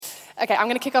Okay, I'm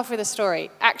going to kick off with a story.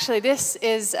 Actually, this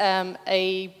is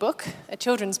a book, a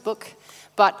children's book,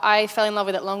 but I fell in love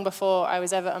with it long before I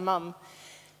was ever a mum.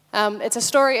 It's a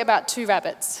story about two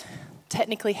rabbits,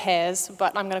 technically hares,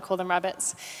 but I'm going to call them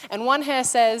rabbits. And one hare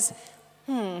says,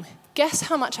 guess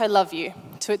how much I love you,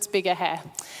 to its bigger hare.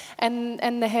 And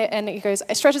the hare, and it goes,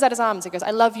 it stretches out his arms, it goes, I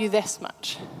love you this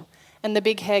much. And the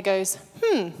big hare goes,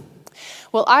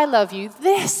 well, I love you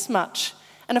this much.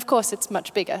 And of course, it's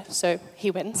much bigger, so he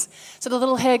wins. So the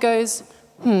little hare goes,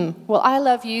 well, I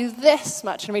love you this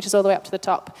much, and reaches all the way up to the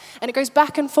top. And it goes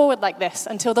back and forward like this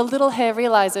until the little hare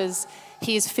realizes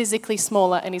he is physically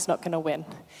smaller and he's not going to win.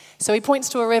 So he points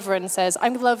to a river and says, I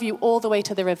love you all the way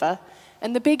to the river.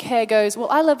 And the big hare goes, well,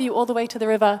 I love you all the way to the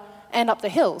river and up the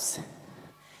hills.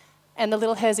 And the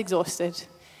little hare's exhausted.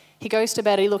 He goes to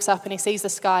bed, he looks up and he sees the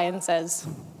sky and says,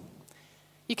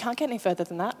 you can't get any further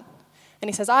than that. And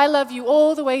he says, I love you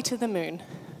all the way to the moon,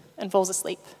 and falls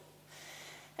asleep.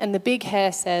 And the big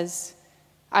hare says,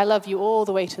 I love you all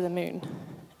the way to the moon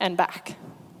and back.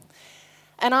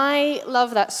 And I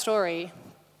love that story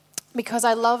because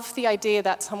I love the idea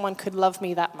that someone could love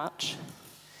me that much,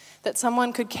 that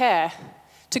someone could care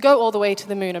to go all the way to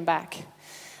the moon and back.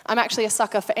 I'm actually a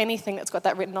sucker for anything that's got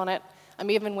that written on it.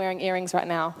 I'm even wearing earrings right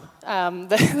now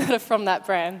that are from that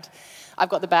brand. I've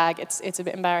got the bag. It's a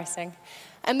bit embarrassing.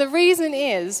 And the reason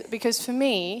is because for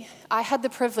me, I had the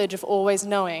privilege of always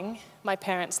knowing my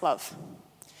parents' love.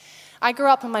 I grew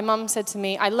up and my mum said to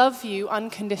me, I love you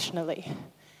unconditionally.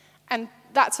 And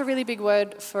that's a really big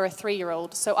word for a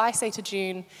 3-year-old. So I say to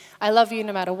June, I love you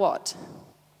no matter what.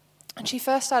 And she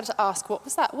first started to ask, what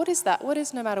was that? What is that? What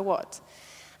is no matter what?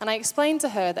 And I explained to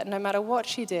her that no matter what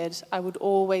she did, I would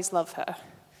always love her.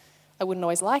 I wouldn't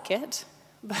always like it,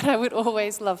 but I would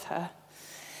always love her.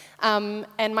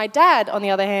 And my dad, on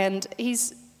the other hand,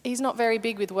 he's not very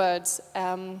big with words.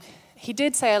 He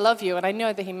did say I love you, and I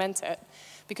know that he meant it,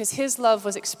 because his love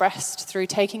was expressed through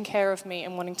taking care of me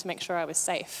and wanting to make sure I was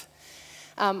safe.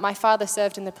 My father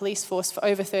served in the police force for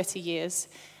over 30 years,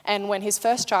 and when his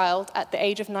first child, at the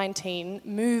age of 19,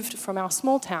 moved from our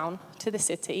small town to the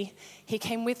city, he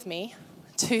came with me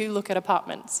to look at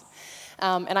apartments.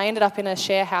 And I ended up in a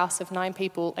share house of 9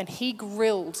 people, and he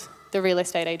grilled the real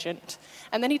estate agent.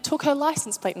 And then he took her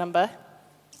license plate number,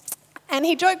 and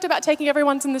he joked about taking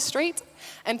everyone's in the street,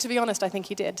 and to be honest, I think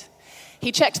he did.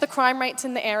 He checked the crime rates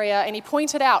in the area, and he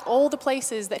pointed out all the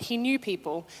places that he knew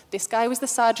people. This guy was the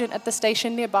sergeant at the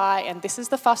station nearby, and this is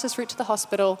the fastest route to the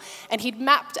hospital, and he'd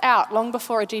mapped out, long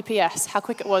before a GPS, how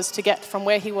quick it was to get from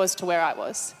where he was to where I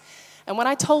was. And when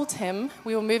I told him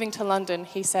we were moving to London,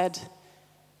 he said,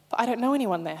 but I don't know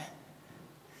anyone there.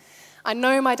 I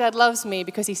know my dad loves me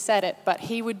because he said it, but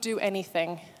he would do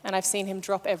anything, and I've seen him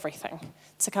drop everything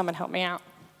to come and help me out.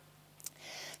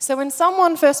 So when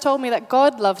someone first told me that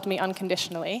God loved me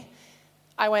unconditionally,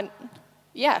 I went,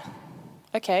 yeah,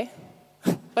 okay,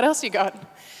 what else you got?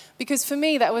 Because for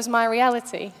me, that was my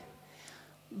reality.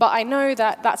 But I know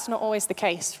that that's not always the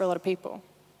case for a lot of people.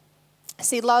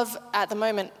 See, love at the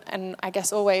moment, and I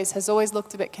guess always, has always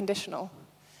looked a bit conditional.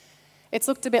 It's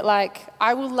looked a bit like,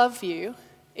 I will love you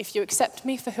if you accept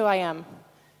me for who I am,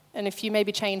 and if you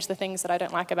maybe change the things that I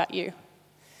don't like about you.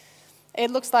 It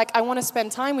looks like I want to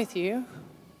spend time with you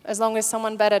as long as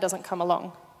someone better doesn't come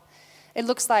along. It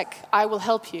looks like I will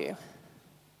help you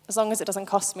as long as it doesn't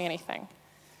cost me anything.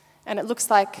 And it looks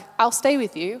like I'll stay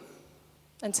with you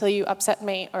until you upset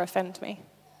me or offend me.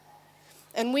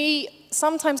 And we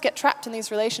sometimes get trapped in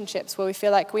these relationships where we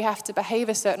feel like we have to behave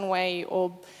a certain way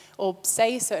or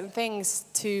say certain things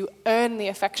to earn the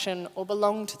affection or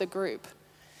belong to the group.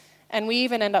 And we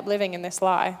even end up living in this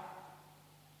lie.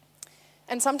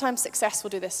 And sometimes success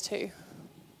will do this too.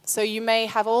 So you may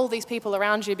have all these people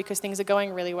around you because things are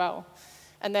going really well.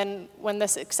 And then when the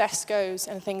success goes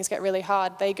and things get really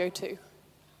hard, they go too.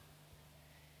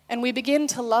 And we begin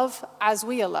to love as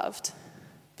we are loved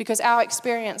because our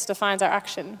experience defines our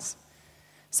actions.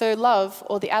 So love,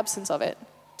 or the absence of it,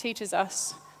 teaches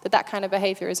us that kind of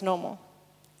behavior is normal.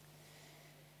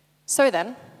 So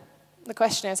then, the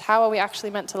question is, how are we actually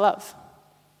meant to love?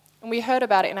 And we heard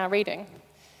about it in our reading.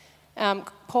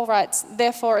 Paul writes,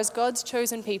 therefore, as God's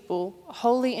chosen people,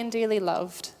 holy and dearly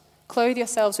loved, clothe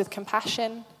yourselves with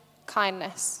compassion,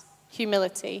 kindness,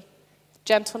 humility,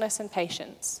 gentleness, and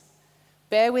patience.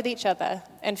 Bear with each other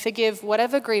and forgive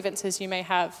whatever grievances you may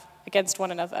have against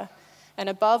one another. And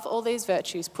above all these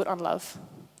virtues, put on love,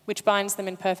 which binds them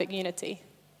in perfect unity.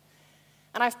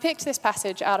 And I've picked this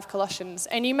passage out of Colossians,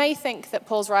 and you may think that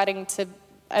Paul's writing to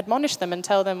admonish them and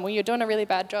tell them, well, you're doing a really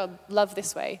bad job, love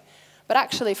this way. But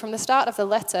actually, from the start of the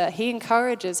letter, he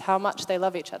encourages how much they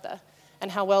love each other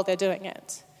and how well they're doing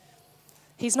it.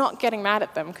 he's not getting mad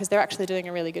at them because they're actually doing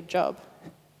a really good job.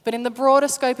 But in the broader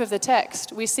scope of the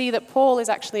text, we see that Paul is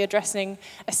actually addressing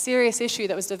a serious issue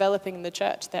that was developing in the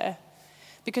church there,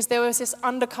 because there was this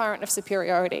undercurrent of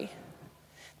superiority.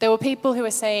 There were people who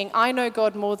were saying, I know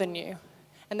God more than you,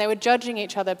 and they were judging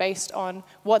each other based on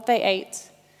what they ate,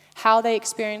 how they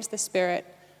experienced the Spirit,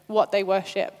 what they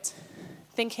worshipped,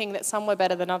 thinking that some were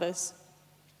better than others.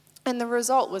 And the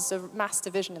result was a mass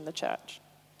division in the church.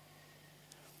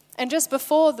 And just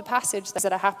before the passage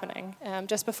that are happening,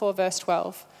 just before verse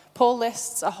 12, Paul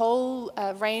lists a whole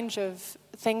range of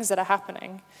things that are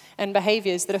happening and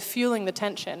behaviors that are fueling the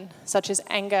tension, such as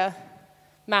anger,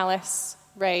 malice,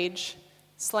 rage,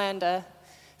 slander,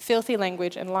 filthy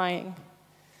language, and lying.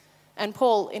 And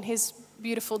Paul, in his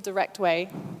beautiful, direct way,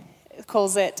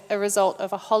 calls it a result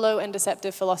of a hollow and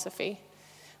deceptive philosophy,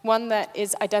 one that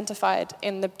is identified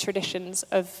in the traditions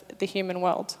of the human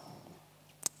world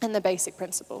and the basic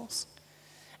principles.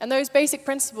 And those basic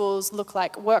principles look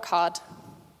like work hard,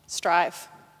 strive,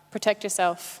 protect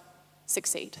yourself,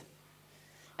 succeed.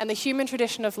 And the human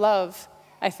tradition of love,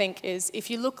 I think, is if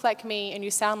you look like me and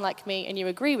you sound like me and you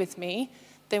agree with me,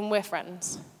 then we're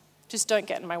friends. Just don't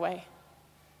get in my way.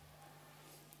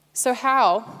 So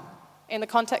how, in the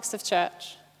context of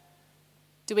church,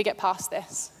 do we get past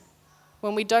this?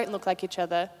 When we don't look like each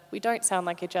other, we don't sound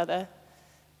like each other,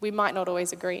 we might not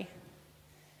always agree.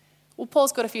 Well,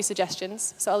 Paul's got a few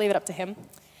suggestions, so I'll leave it up to him.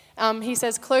 He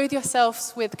says, clothe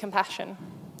yourselves with compassion.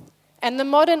 And the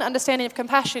modern understanding of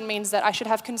compassion means that I should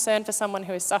have concern for someone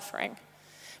who is suffering.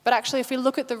 But actually, if we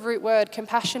look at the root word,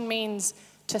 compassion means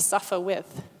to suffer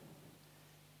with.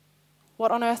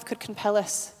 What on earth could compel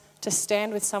us to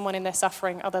stand with someone in their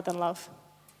suffering other than love?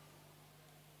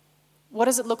 What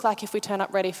does it look like if we turn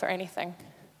up ready for anything?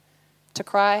 To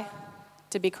cry?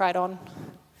 To be cried on?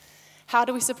 How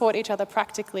do we support each other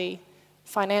practically,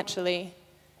 financially,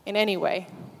 in any way,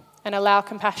 and allow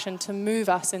compassion to move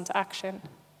us into action?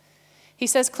 He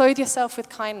says, clothe yourself with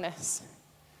kindness.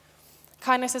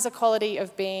 Kindness is a quality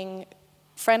of being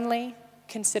friendly,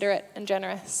 considerate, and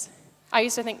generous. I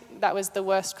used to think that was the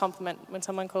worst compliment when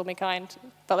someone called me kind.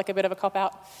 Felt like a bit of a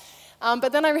cop-out.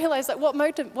 But then I realized that what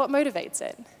motivates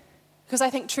it? Because I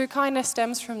think true kindness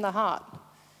stems from the heart.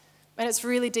 And it's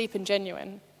really deep and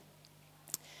genuine.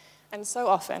 And so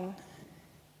often,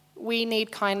 we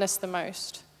need kindness the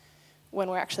most when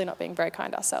we're actually not being very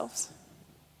kind ourselves.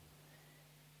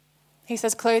 He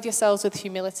says, clothe yourselves with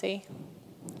humility.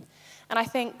 And I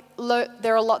think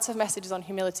there are lots of messages on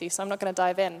humility, so I'm not going to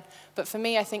dive in. But for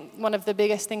me, I think one of the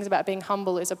biggest things about being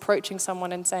humble is approaching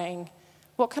someone and saying,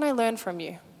 what can I learn from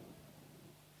you?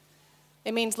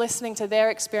 It means listening to their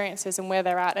experiences and where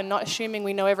they're at and not assuming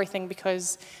we know everything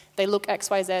because they look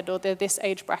XYZ or they're this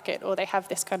age bracket or they have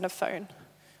this kind of phone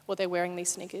or they're wearing these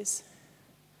sneakers.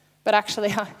 But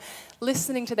actually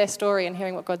listening to their story and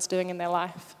hearing what God's doing in their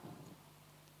life.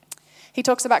 He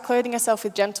talks about clothing yourself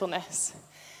with gentleness.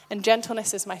 And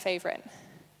gentleness is my favorite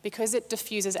because it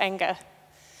diffuses anger.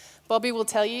 Bobby will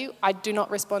tell you, I do not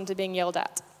respond to being yelled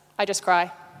at. I just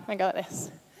cry. I go like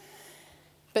this.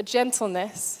 But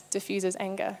gentleness diffuses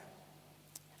anger.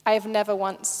 I have never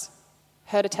once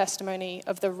heard a testimony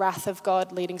of the wrath of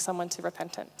God leading someone to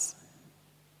repentance.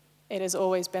 It has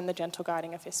always been the gentle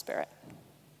guiding of his Spirit.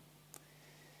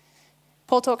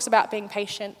 Paul talks about being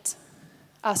patient,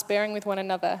 us bearing with one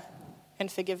another, and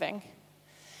forgiving.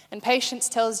 And patience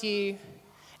tells you,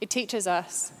 it teaches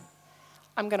us,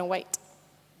 I'm going to wait.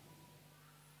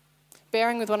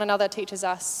 Bearing with one another teaches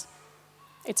us,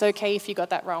 it's okay if you got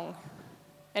that wrong.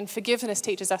 And forgiveness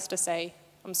teaches us to say,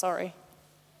 I'm sorry.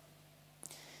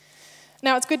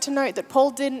 Now, it's good to note that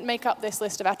Paul didn't make up this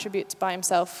list of attributes by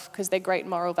himself because they're great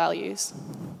moral values.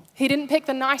 He didn't pick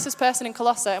the nicest person in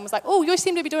Colossae and was like, oh, you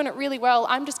seem to be doing it really well.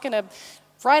 I'm just going to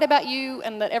write about you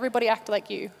and let everybody act like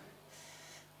you.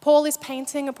 Paul is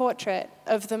painting a portrait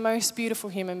of the most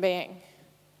beautiful human being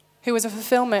who is a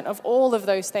fulfillment of all of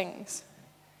those things,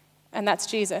 and that's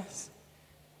Jesus.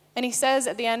 And he says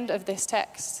at the end of this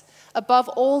text, above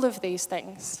all of these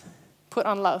things, put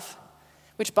on love,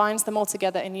 which binds them all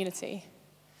together in unity.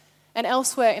 And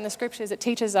elsewhere in the scriptures, it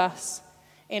teaches us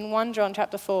in 1 John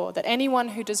chapter 4 that anyone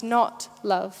who does not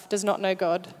love does not know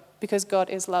God, because God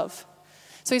is love.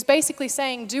 So he's basically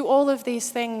saying, do all of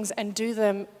these things and do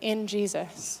them in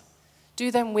Jesus. Do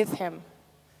them with him.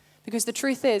 Because the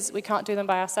truth is, we can't do them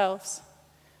by ourselves.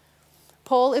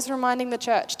 Paul is reminding the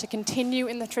church to continue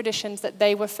in the traditions that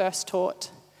they were first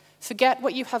taught. Forget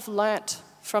what you have learnt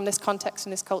from this context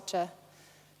and this culture.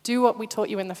 Do what we taught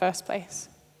you in the first place.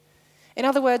 In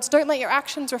other words, don't let your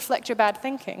actions reflect your bad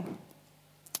thinking.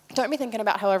 Don't be thinking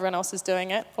about how everyone else is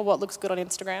doing it or what looks good on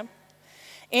Instagram.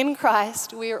 In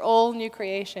Christ, we are all new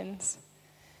creations.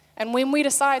 And when we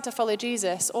decide to follow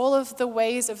Jesus, all of the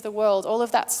ways of the world, all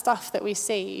of that stuff that we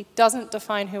see doesn't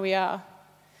define who we are.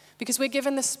 Because we're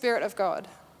given the Spirit of God.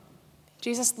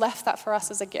 Jesus left that for us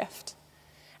as a gift.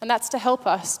 And that's to help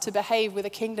us to behave with a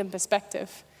kingdom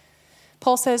perspective.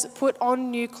 Paul says, put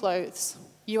on new clothes.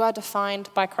 You are defined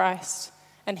by Christ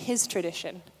and his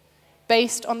tradition,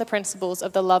 based on the principles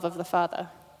of the love of the Father.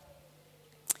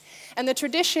 And the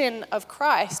tradition of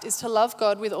Christ is to love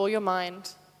God with all your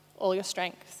mind, all your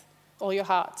strength, all your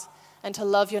heart, and to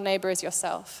love your neighbor as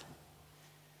yourself.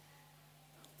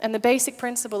 And the basic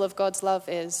principle of God's love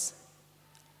is,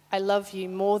 I love you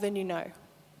more than you know,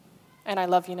 and I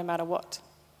love you no matter what.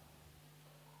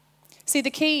 See,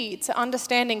 the key to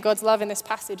understanding God's love in this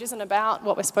passage isn't about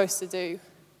what we're supposed to do.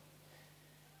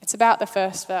 It's about the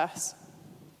first verse.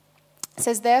 It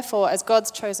says, therefore, as God's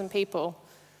chosen people,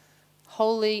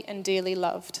 holy and dearly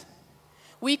loved.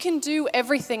 We can do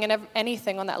everything and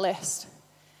anything on that list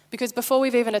because before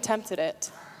we've even attempted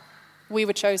it, we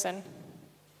were chosen,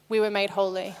 we were made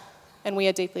holy, and we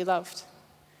are deeply loved.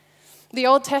 The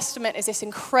Old Testament is this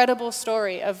incredible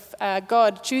story of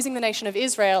God choosing the nation of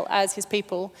Israel as his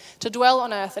people to dwell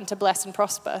on earth and to bless and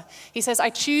prosper. He says, I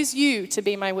choose you to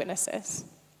be my witnesses.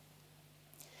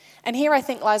 And here I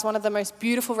think lies one of the most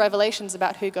beautiful revelations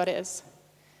about who God is.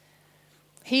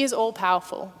 He is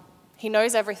all-powerful. He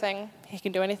knows everything. He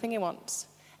can do anything he wants.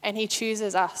 And he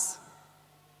chooses us.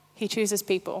 He chooses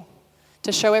people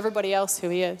to show everybody else who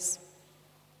he is.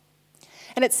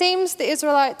 And it seems the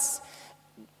Israelites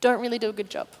don't really do a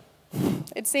good job.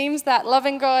 It seems that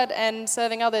loving God and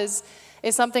serving others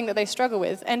is something that they struggle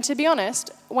with. And to be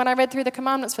honest, when I read through the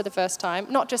commandments for the first time,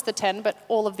 not just the 10, but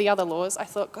all of the other laws, I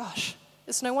thought, gosh,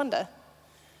 it's no wonder.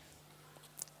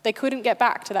 They couldn't get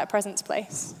back to that presence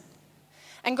place.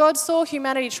 And God saw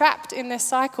humanity trapped in this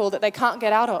cycle that they can't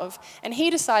get out of. And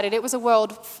he decided it was a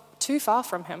world too far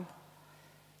from him.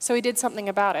 So he did something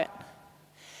about it.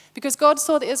 Because God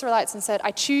saw the Israelites and said, I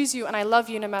choose you and I love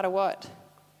you no matter what.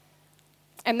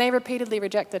 And they repeatedly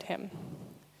rejected him.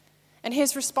 And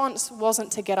his response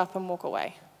wasn't to get up and walk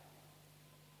away.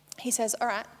 He says, all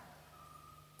right,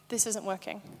 this isn't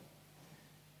working.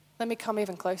 Let me come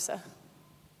even closer.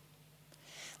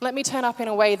 Let me turn up in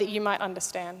a way that you might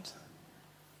understand.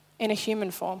 In a human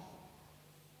form.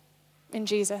 In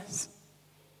Jesus.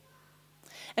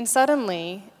 And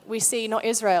suddenly, we see not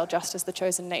Israel just as the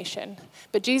chosen nation,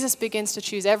 but Jesus begins to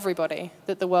choose everybody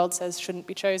that the world says shouldn't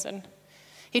be chosen.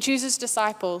 He chooses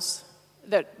disciples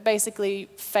that basically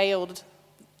failed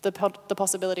the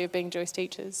possibility of being Jewish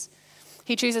teachers.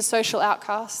 He chooses social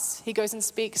outcasts. He goes and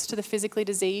speaks to the physically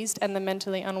diseased and the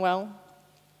mentally unwell.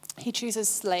 He chooses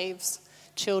slaves,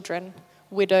 children,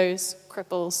 widows,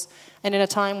 cripples, and in a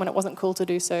time when it wasn't cool to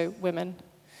do so, women,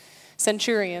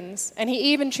 centurions, and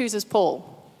he even chooses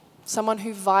Paul, someone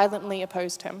who violently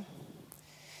opposed him.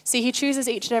 See, he chooses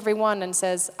each and every one and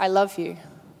says, I love you,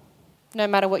 no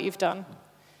matter what you've done.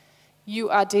 You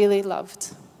are dearly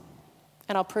loved,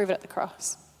 and I'll prove it at the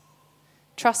cross.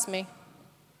 Trust me.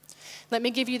 Let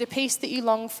me give you the peace that you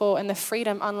long for and the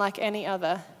freedom unlike any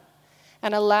other,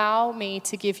 and allow me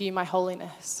to give you my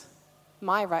holiness,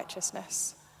 my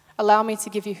righteousness. Allow me to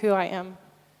give you who I am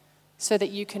so that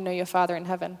you can know your Father in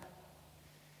heaven.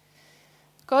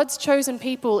 God's chosen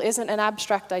people isn't an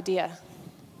abstract idea.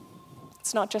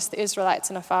 It's not just the Israelites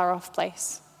in a far-off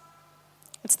place.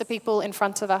 It's the people in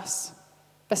front of us,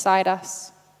 beside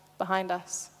us, behind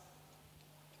us.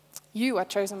 You are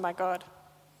chosen by God.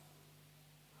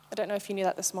 I don't know if you knew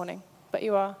that this morning, but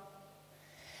you are.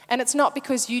 And it's not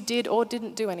because you did or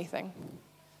didn't do anything.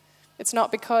 It's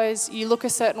not because you look a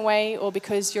certain way or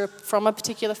because you're from a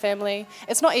particular family.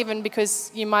 It's not even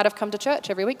because you might have come to church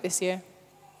every week this year.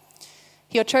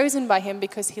 You're chosen by him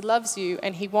because he loves you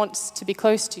and he wants to be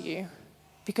close to you,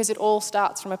 because it all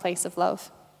starts from a place of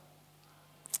love.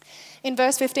 In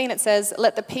verse 15 it says,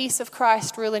 let the peace of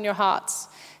Christ rule in your hearts,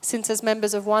 since as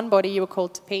members of one body you are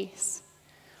called to peace.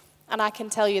 And I can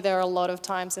tell you there are a lot of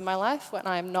times in my life when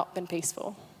I have not been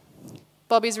peaceful.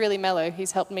 Bobby's really mellow.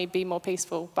 He's helped me be more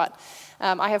peaceful, but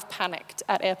I have panicked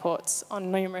at airports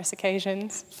on numerous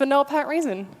occasions for no apparent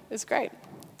reason. It's great.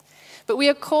 But we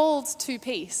are called to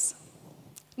peace,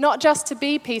 not just to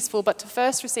be peaceful, but to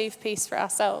first receive peace for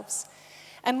ourselves.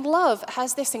 And love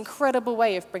has this incredible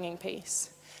way of bringing peace,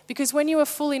 because when you are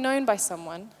fully known by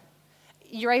someone,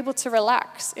 you're able to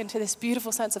relax into this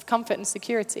beautiful sense of comfort and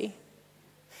security.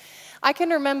 I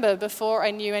can remember before I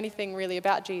knew anything really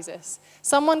about Jesus,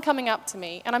 someone coming up to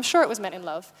me, and I'm sure it was meant in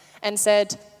love, and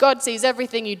said, God sees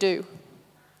everything you do.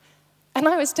 And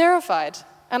I was terrified.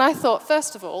 And I thought,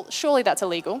 first of all, surely that's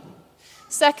illegal.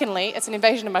 Secondly, it's an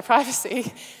invasion of my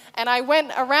privacy. And I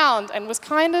went around and was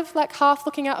kind of like half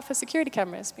looking out for security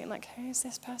cameras, being like, who's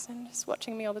this person just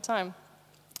watching me all the time?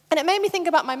 And it made me think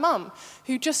about my mum,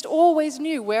 who just always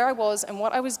knew where I was and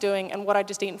what I was doing and what I'd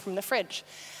just eaten from the fridge.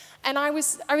 And I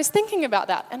was thinking about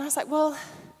that, and I was like, well,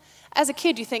 as a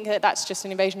kid, you think that that's just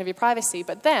an invasion of your privacy,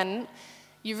 but then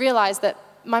you realize that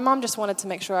my mum just wanted to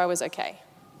make sure I was okay,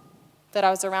 that I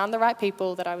was around the right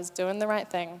people, that I was doing the right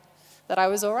thing, that I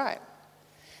was all right.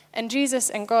 And Jesus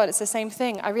and God, it's the same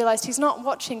thing. I realized he's not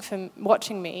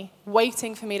watching me,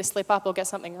 waiting for me to slip up or get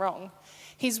something wrong.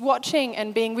 He's watching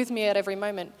and being with me at every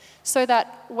moment so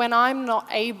that when I'm not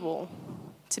able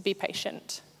to be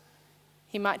patient,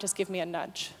 he might just give me a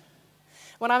nudge.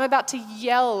 When I'm about to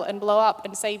yell and blow up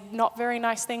and say not very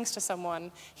nice things to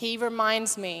someone, he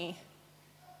reminds me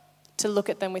to look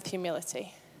at them with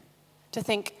humility, to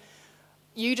think,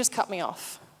 you just cut me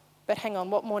off, but hang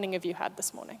on, what morning have you had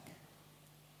this morning?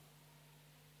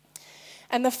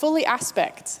 And the fully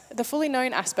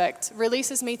known aspect,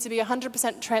 releases me to be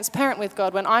 100% transparent with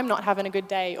God when I'm not having a good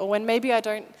day or when maybe I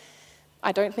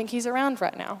don't think he's around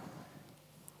right now.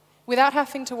 Without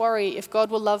having to worry if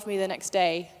God will love me the next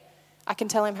day, I can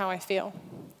tell him how I feel.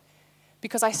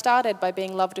 Because I started by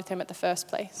being loved with him at the first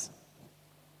place.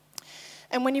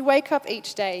 And when you wake up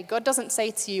each day, God doesn't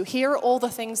say to you, here are all the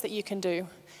things that you can do,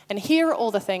 and here are all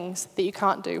the things that you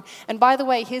can't do. And by the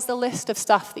way, here's the list of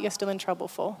stuff that you're still in trouble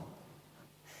for.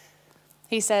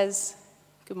 He says,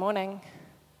 good morning,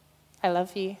 I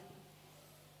love you,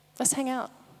 let's hang out.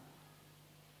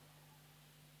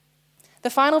 The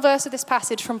final verse of this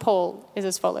passage from Paul is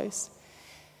as follows.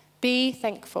 Be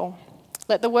thankful.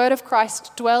 Let the word of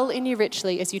Christ dwell in you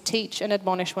richly as you teach and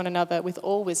admonish one another with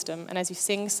all wisdom and as you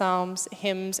sing psalms,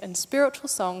 hymns, and spiritual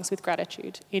songs with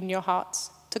gratitude in your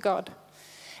hearts to God.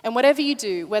 And whatever you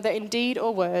do, whether in deed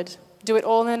or word, do it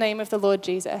all in the name of the Lord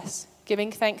Jesus,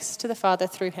 giving thanks to the Father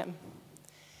through him.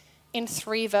 In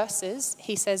 3 verses,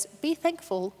 he says, be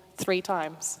thankful 3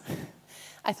 times.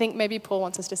 I think maybe Paul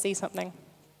wants us to see something.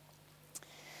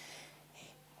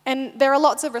 And there are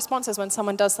lots of responses when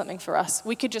someone does something for us.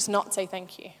 We could just not say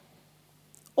thank you.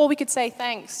 Or we could say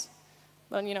thanks.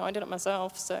 Well, I did it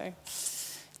myself, so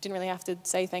didn't really have to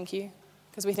say thank you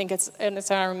because we think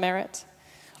it's our merit.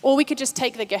 Or we could just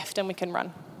take the gift and we can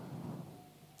run.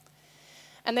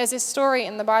 And there's this story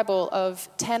in the Bible of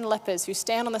 10 lepers who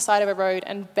stand on the side of a road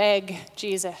and beg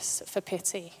Jesus for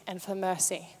pity and for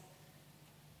mercy.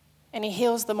 And he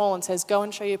heals them all and says, go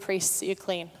and show your priests that you're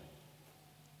clean.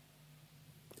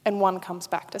 And one comes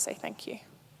back to say thank you.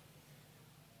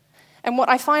 And what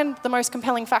I find the most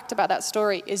compelling fact about that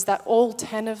story is that all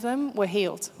 10 of them were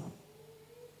healed,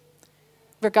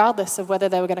 regardless of whether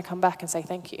they were going to come back and say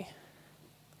thank you.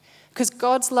 Because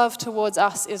God's love towards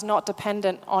us is not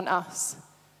dependent on us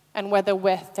and whether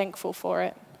we're thankful for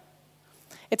it.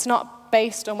 It's not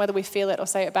based on whether we feel it or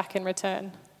say it back in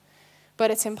return. But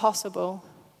it's impossible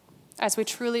as we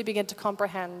truly begin to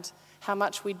comprehend how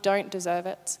much we don't deserve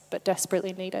it, but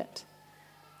desperately need it,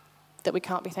 that we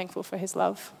can't be thankful for his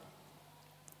love.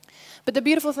 But the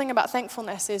beautiful thing about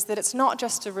thankfulness is that it's not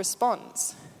just a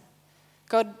response.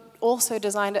 God also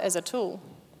designed it as a tool.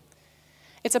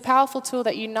 It's a powerful tool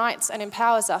that unites and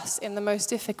empowers us in the most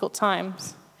difficult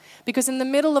times. Because in the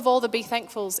middle of all the be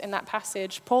thankfuls in that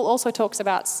passage, Paul also talks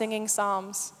about singing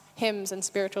psalms, hymns, and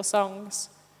spiritual songs.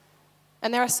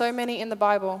 And there are so many in the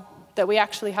Bible that we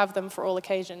actually have them for all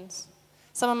occasions.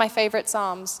 Some of my favorite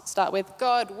psalms start with,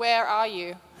 God, where are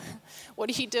you? What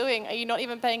are you doing? Are you not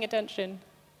even paying attention?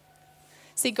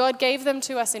 See, God gave them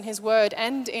to us in his word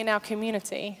and in our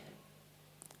community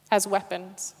as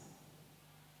weapons.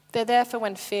 They're there for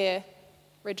when fear,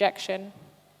 rejection,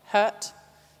 hurt,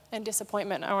 and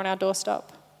disappointment are on our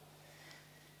doorstep.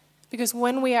 Because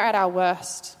when we are at our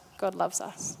worst, God loves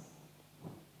us.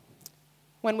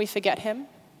 When we forget him,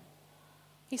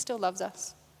 he still loves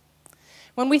us.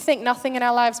 When we think nothing in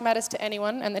our lives matters to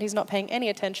anyone and that he's not paying any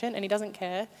attention and he doesn't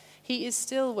care, he is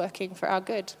still working for our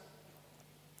good.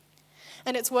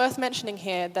 And it's worth mentioning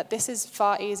here that this is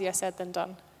far easier said than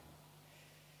done.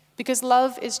 Because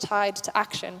love is tied to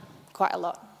action quite a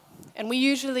lot. And we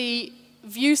usually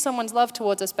view someone's love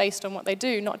towards us based on what they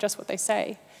do, not just what they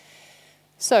say.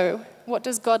 So, what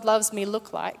does God loves me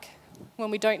look like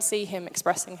when we don't see him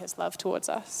expressing his love towards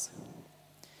us?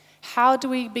 How do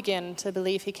we begin to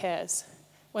believe he cares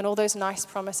when all those nice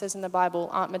promises in the Bible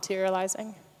aren't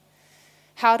materializing?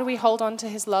 How do we hold on to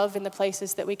his love in the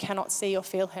places that we cannot see or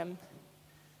feel him?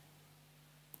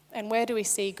 And where do we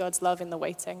see God's love in the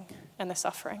waiting and the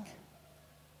suffering?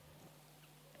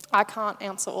 I can't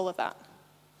answer all of that.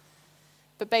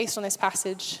 But based on this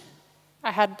passage,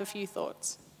 I had a few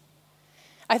thoughts.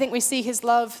 I think we see his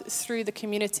love through the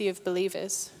community of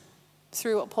believers,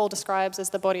 through what Paul describes as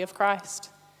the body of Christ.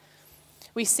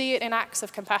 We see it in acts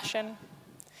of compassion,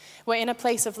 where in a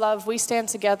place of love, we stand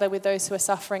together with those who are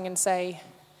suffering and say,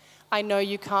 I know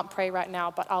you can't pray right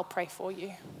now, but I'll pray for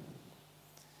you.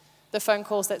 The phone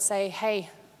calls that say, hey,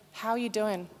 how are you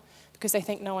doing? Because they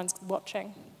think no one's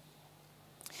watching.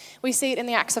 We see it in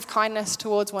the acts of kindness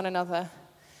towards one another,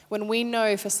 when we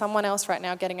know for someone else right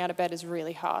now getting out of bed is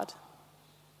really hard,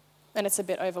 and it's a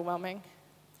bit overwhelming.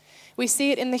 We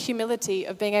see it in the humility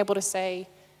of being able to say,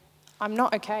 I'm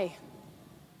not okay,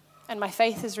 and my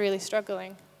faith is really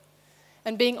struggling,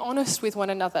 and being honest with one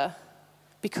another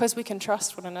because we can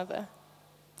trust one another,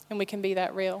 and we can be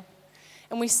that real.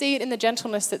 And we see it in the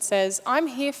gentleness that says, I'm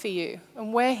here for you,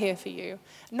 and we're here for you,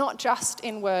 not just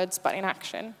in words, but in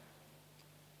action.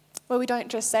 Where we don't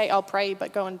just say, I'll pray,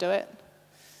 but go and do it.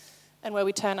 And where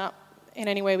we turn up in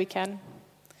any way we can.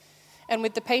 And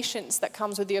with the patience that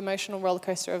comes with the emotional roller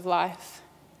coaster of life.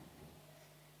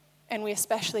 And we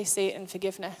especially see it in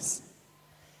forgiveness.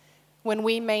 When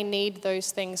we may need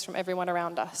those things from everyone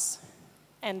around us,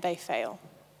 and they fail.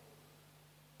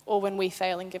 Or when we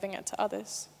fail in giving it to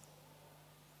others.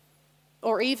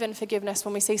 Or even forgiveness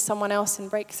when we see someone else in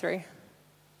breakthrough.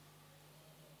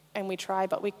 And we try,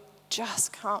 but we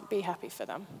just can't be happy for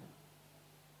them.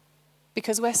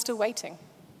 Because we're still waiting.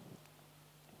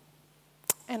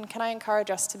 And can I encourage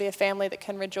us to be a family that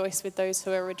can rejoice with those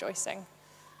who are rejoicing,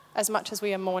 as much as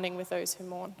we are mourning with those who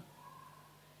mourn.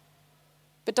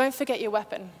 But don't forget your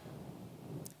weapon.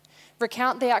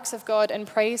 Recount the acts of God and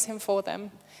praise him for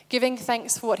them, giving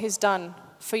thanks for what he's done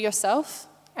for yourself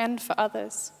and for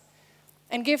others.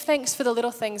 And give thanks for the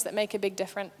little things that make a big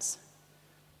difference.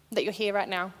 That you're here right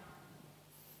now.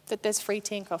 That there's free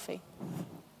tea and coffee.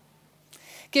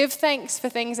 Give thanks for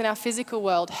things in our physical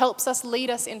world. Helps us lead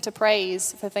us into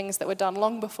praise for things that were done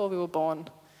long before we were born.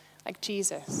 Like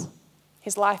Jesus,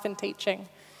 his life and teaching,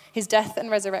 his death and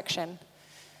resurrection.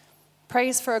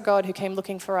 Praise for a God who came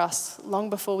looking for us long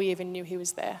before we even knew he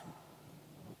was there.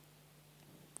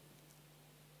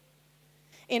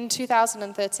 In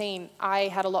 2013, I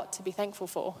had a lot to be thankful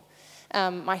for.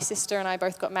 My sister and I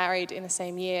both got married in the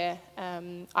same year.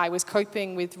 I was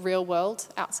coping with real world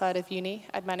outside of uni.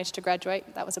 I'd managed to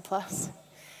graduate. That was a plus.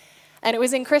 And it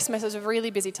was in Christmas. It was a really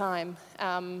busy time.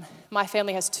 My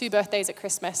family has 2 birthdays at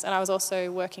Christmas, and I was also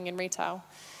working in retail.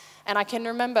 And I can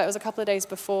remember it was a couple of days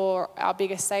before our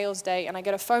biggest sales day, and I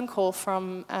get a phone call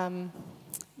from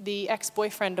the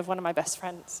ex-boyfriend of one of my best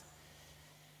friends.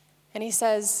 And he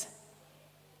says,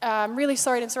 I'm really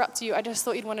sorry to interrupt you. I just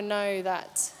thought you'd want to know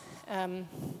that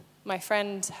my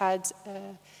friend had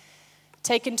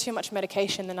taken too much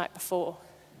medication the night before.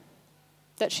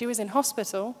 That she was in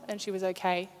hospital and she was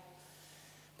okay.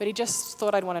 But he just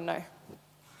thought I'd want to know.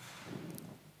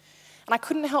 And I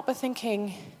couldn't help but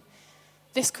thinking,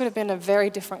 this could have been a very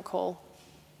different call.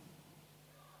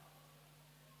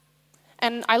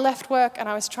 And I left work and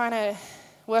I was trying to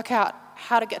work out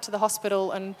how to get to the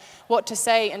hospital and what to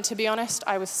say. And to be honest,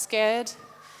 I was scared.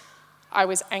 I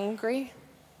was angry.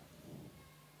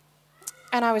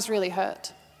 And I was really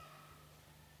hurt.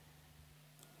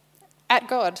 At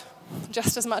God,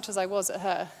 just as much as I was at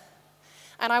her.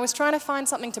 And I was trying to find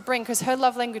something to bring because her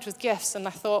love language was gifts. And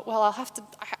I thought, well, I'll have to,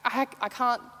 I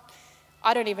can't,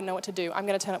 I don't even know what to do. I'm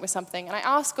going to turn up with something. And I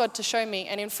asked God to show me.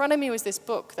 And in front of me was this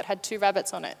book that had 2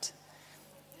 rabbits on it.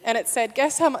 And it said,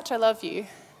 guess how much I love you.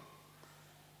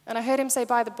 And I heard him say,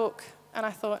 buy the book. And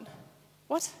I thought,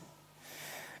 what?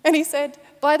 And he said,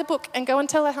 buy the book and go and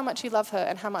tell her how much you love her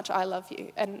and how much I love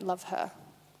you and love her.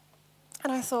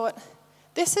 And I thought,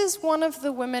 this is one of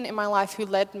the women in my life who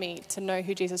led me to know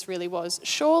who Jesus really was.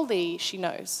 Surely she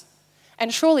knows.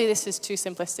 And surely this is too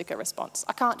simplistic a response.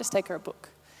 I can't just take her a book.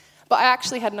 But I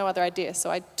actually had no other idea, so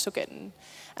I took it. And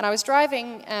I was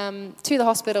driving to the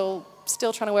hospital,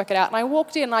 still trying to work it out. And I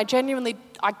walked in, and I genuinely,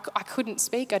 I couldn't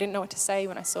speak. I didn't know what to say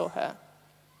when I saw her.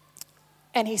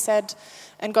 And he said,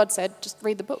 and God said, just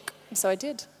read the book. And so I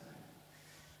did.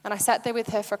 And I sat there with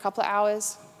her for a couple of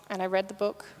hours, and I read the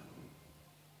book.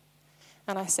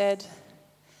 And I said,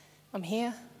 I'm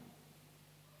here.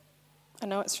 I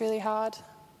know it's really hard,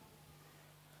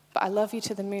 but I love you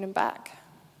to the moon and back.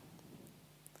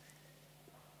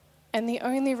 And the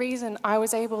only reason I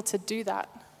was able to do that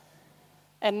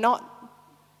and not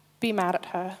be mad at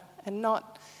her and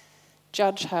not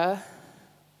judge her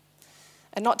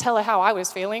and not tell her how I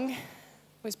was feeling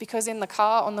was because in the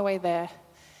car on the way there,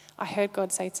 I heard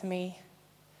God say to me,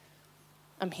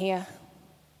 I'm here.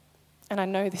 And I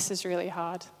know this is really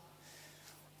hard,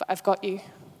 but I've got you.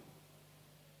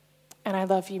 And I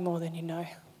love you more than you know.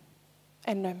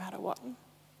 And no matter what.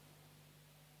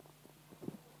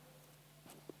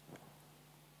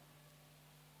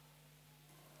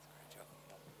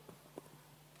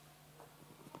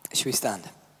 Should we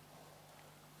stand?